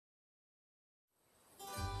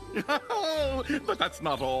Oh, but that's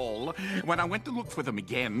not all. When I went to look for them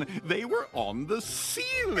again, they were on the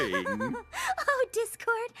ceiling. Oh,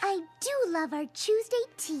 Discord, I do love our Tuesday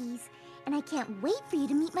teas. And I can't wait for you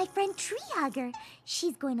to meet my friend Tree Hugger.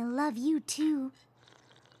 She's going to love you, too.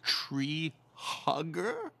 Tree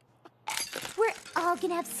Hugger? We're all going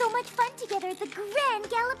to have so much fun together at the Grand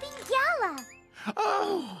Galloping Gala.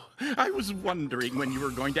 Oh, I was wondering when you were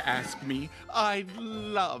going to ask me. I'd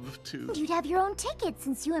love to. You'd have your own ticket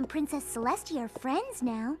since you and Princess Celestia are friends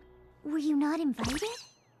now. Were you not invited?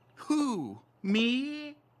 Who?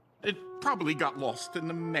 Me? It probably got lost in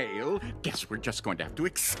the mail. Guess we're just going to have to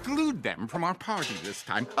exclude them from our party this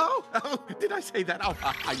time. Oh, did I say that? Oh,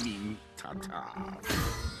 I mean, ta-ta.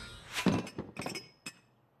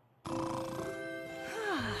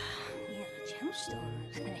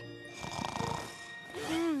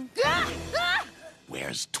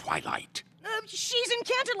 Where's Twilight? She's in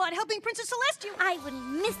Canterlot helping Princess Celestia. I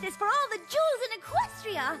wouldn't miss this for all the jewels in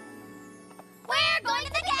Equestria. We're going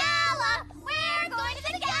to the gala! We're going to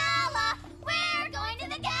the gala! We're going to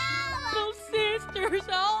the gala! Little sisters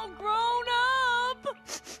all grown up.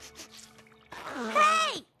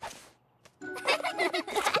 Hey!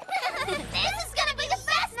 This is gonna be the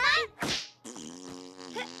best night!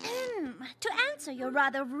 To answer your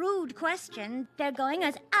rather rude question, they're going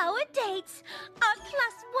as our dates, our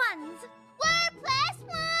plus ones. We're plus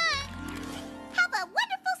one! Have a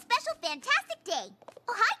wonderful, special, fantastic day.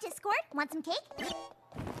 Oh, hi, Discord. Want some cake?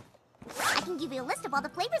 I can give you a list of all the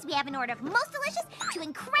flavors we have in order, from most delicious to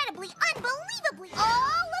incredibly, unbelievably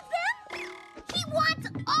all of them. He wants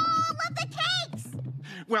all of the cakes!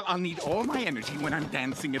 Well, I'll need all my energy when I'm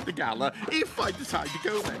dancing at the gala, if I decide to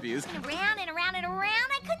go, that is. And around and around and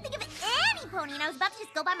around. I couldn't think of any pony, and I was about to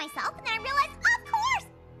just go by myself, and then I realized, of course!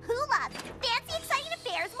 Who loves fancy, exciting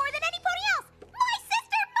affairs more than any pony else? My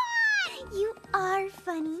sister, Maud! You are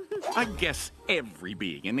funny. I guess every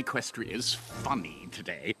being in Equestria is funny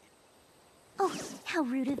today. Oh, how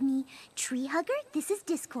rude of me. Tree Hugger, this is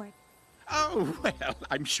Discord. Oh, well,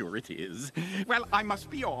 I'm sure it is. Well, I must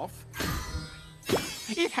be off.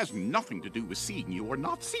 It has nothing to do with seeing you or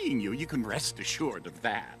not seeing you. You can rest assured of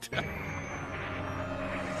that.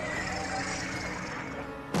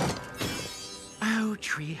 Oh,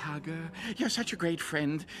 Tree Hugger, you're such a great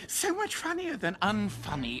friend. So much funnier than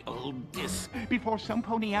unfunny old Dis. Before some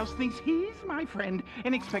pony else thinks he's my friend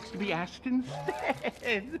and expects to be asked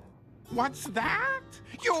instead. What's that?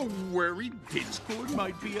 You're worried Discord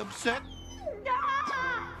might be upset?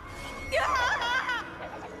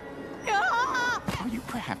 Are you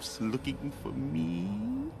perhaps looking for me?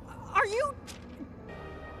 Are you?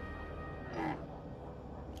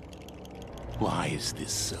 Why is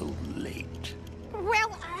this so late?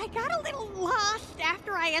 Well, I got a little lost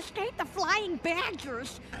after I escaped the flying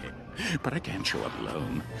badgers. But I can't show up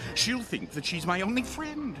alone. She'll think that she's my only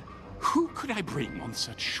friend. Who could I bring on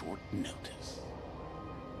such short notice?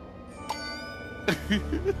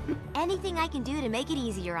 Anything I can do to make it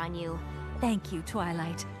easier on you. Thank you,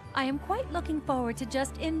 Twilight. I am quite looking forward to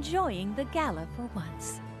just enjoying the gala for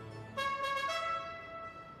once.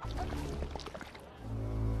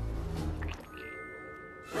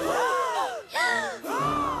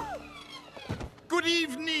 Good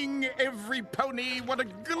evening, every pony. What a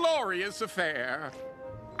glorious affair.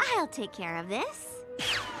 I'll take care of this.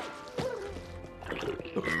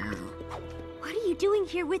 What are you doing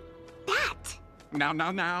here with that?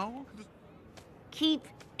 Now. Keep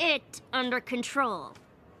it under control.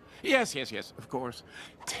 Yes, of course.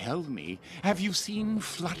 Tell me, have you seen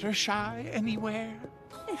Fluttershy anywhere?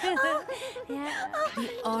 Yeah. The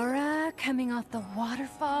aura coming off the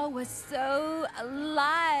waterfall was so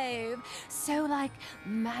alive, so like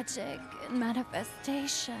magic and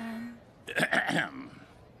manifestation.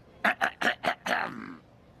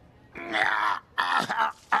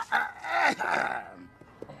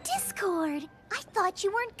 Discord, I thought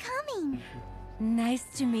you weren't coming. Nice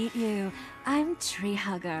to meet you. I'm Tree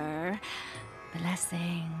Hugger.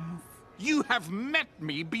 Blessings. You have met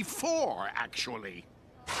me before, actually.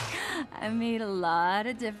 I meet a lot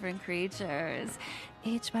of different creatures,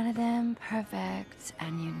 each one of them perfect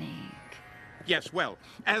and unique. Yes, well,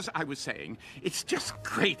 as I was saying, it's just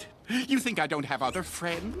great. You think I don't have other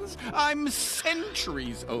friends? I'm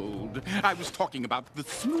centuries old. I was talking about the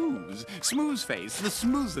Smooze Face, the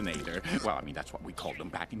Smoothinator. Well, I mean, that's what we called them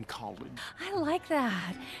back in college. I like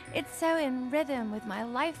that. It's so in rhythm with my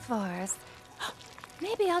life force.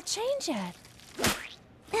 Maybe I'll change it.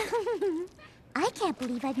 I can't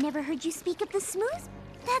believe I've never heard you speak of the Smooth.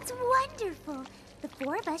 That's wonderful. The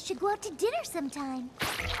four of us should go out to dinner sometime.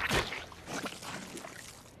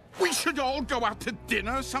 We should all go out to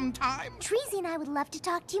dinner sometime. Treasy and I would love to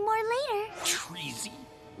talk to you more later. Treasy?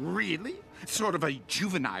 Really? Sort of a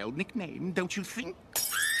juvenile nickname, don't you think?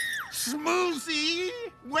 Smoozy!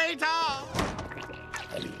 Wait up!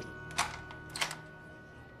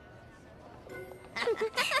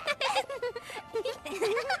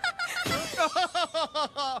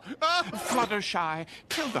 Fluttershy,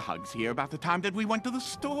 tell the Hugs here about the time that we went to the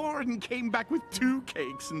store and came back with 2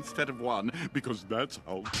 cakes instead of 1, because that's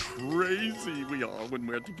how crazy we are when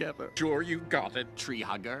we're together. Sure you got it, Tree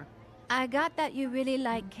Hugger. I got that you really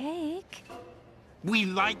like cake. We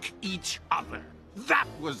like each other. That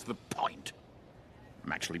was the point.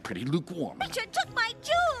 I'm actually pretty lukewarm. Richard took my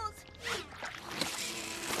jewels!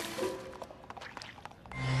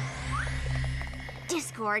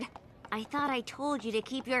 Discord, I thought I told you to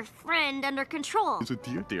keep your friend under control. He's a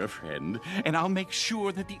dear, dear friend, and I'll make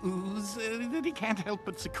sure that the ooze that he can't help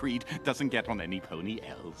but secrete doesn't get on any pony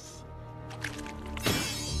else.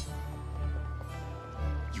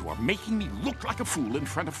 You are making me look like a fool in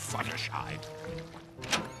front of Fluttershy.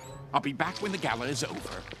 I'll be back when the gala is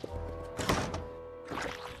over.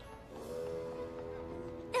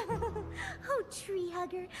 Oh, Tree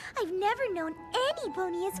Hugger, I've never known any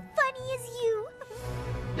pony as funny as you.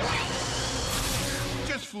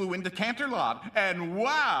 Just flew into Canterlot, and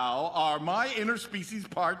wow, are my interspecies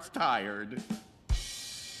parts tired.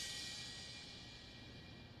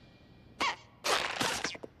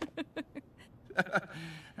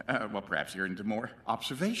 Well, perhaps you're into more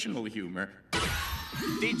observational humor.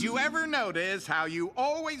 Did you ever notice how you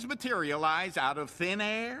always materialize out of thin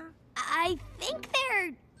air? I think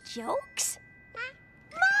they're jokes?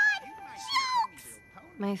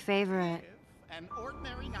 My favorite. An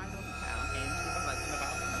ordinary night on the town ends with a lesson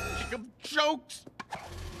about the magic of jokes.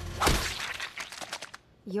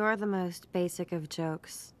 You're the most basic of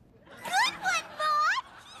jokes. Good one, Maud!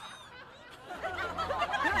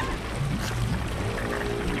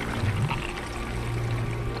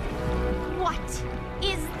 What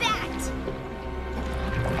is that?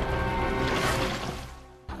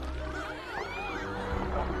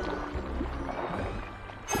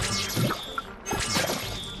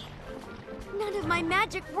 None of my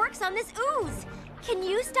magic works on this ooze. Can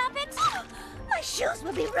you stop it? My shoes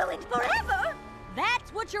will be ruined forever!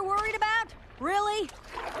 That's what you're worried about? Really?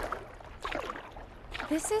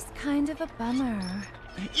 This is kind of a bummer.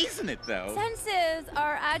 Isn't it, though? Senses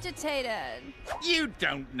are agitated. You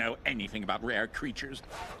don't know anything about rare creatures.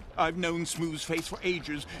 I've known Smooth's face for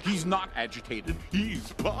ages. He's not agitated.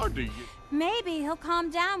 He's partying. Maybe he'll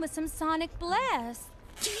calm down with some sonic bliss.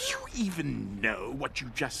 Do you even know what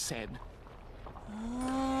you just said?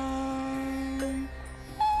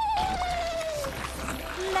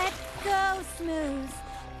 Let go, Smooth.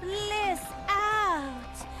 Bliss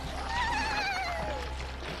out.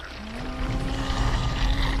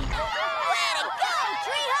 Way to go,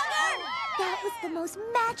 Tree Hugger! That was the most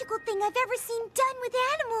magical thing I've ever seen done with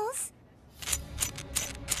animals.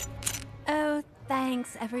 Oh,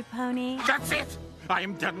 thanks, every pony. That's it! I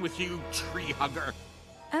am done with you, Tree Hugger.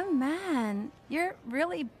 Oh, man. You're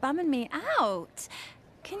really bumming me out.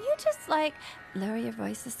 Can you just, like, lower your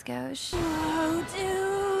voice a skosh? Oh,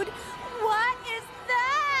 dude. What is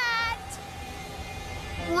that?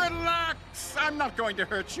 Relax! I'm not going to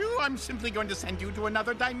hurt you. I'm simply going to send you to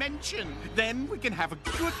another dimension. Then we can have a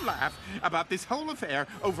good laugh about this whole affair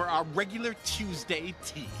over our regular Tuesday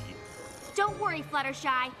tea. Don't worry,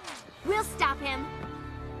 Fluttershy. We'll stop him.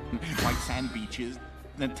 White sand beaches,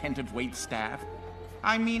 an attentive waitstaff.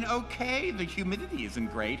 I mean, okay, the humidity isn't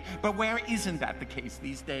great, but where isn't that the case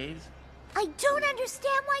these days? I don't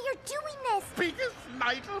understand why you're doing this. Biggest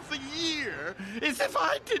night of the year, as if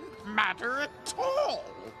I didn't matter at all.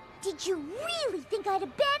 Did you really think I'd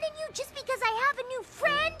abandon you just because I have a new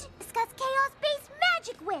friend to discuss chaos-based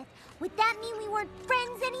magic with? Would that mean we weren't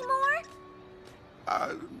friends anymore?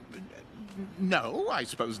 No, I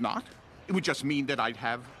suppose not. It would just mean that I'd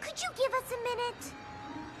have... Could you give us a minute?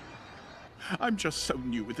 I'm just so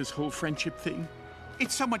new with this whole friendship thing.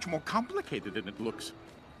 It's so much more complicated than it looks.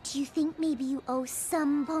 Do you think maybe you owe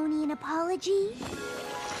some pony an apology?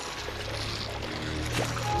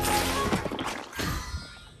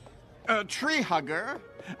 Tree Hugger,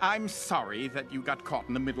 I'm sorry that you got caught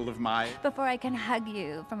in the middle of my... Before I can hug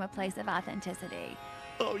you from a place of authenticity.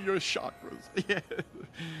 Oh, your chakras. Yeah,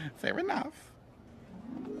 fair enough.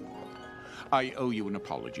 I owe you an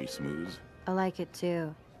apology, Smooth. I like it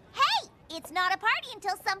too. Hey! It's not a party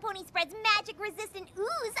until some pony spreads magic-resistant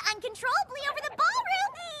ooze uncontrollably over the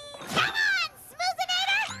ballroom! Come on,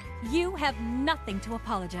 Smoothinator! You have nothing to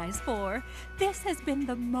apologize for. This has been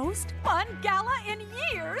the most fun gala in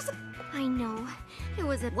years. I know. It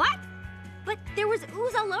was a what? But there was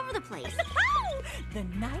ooze all over the place. The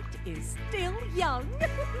night is still young.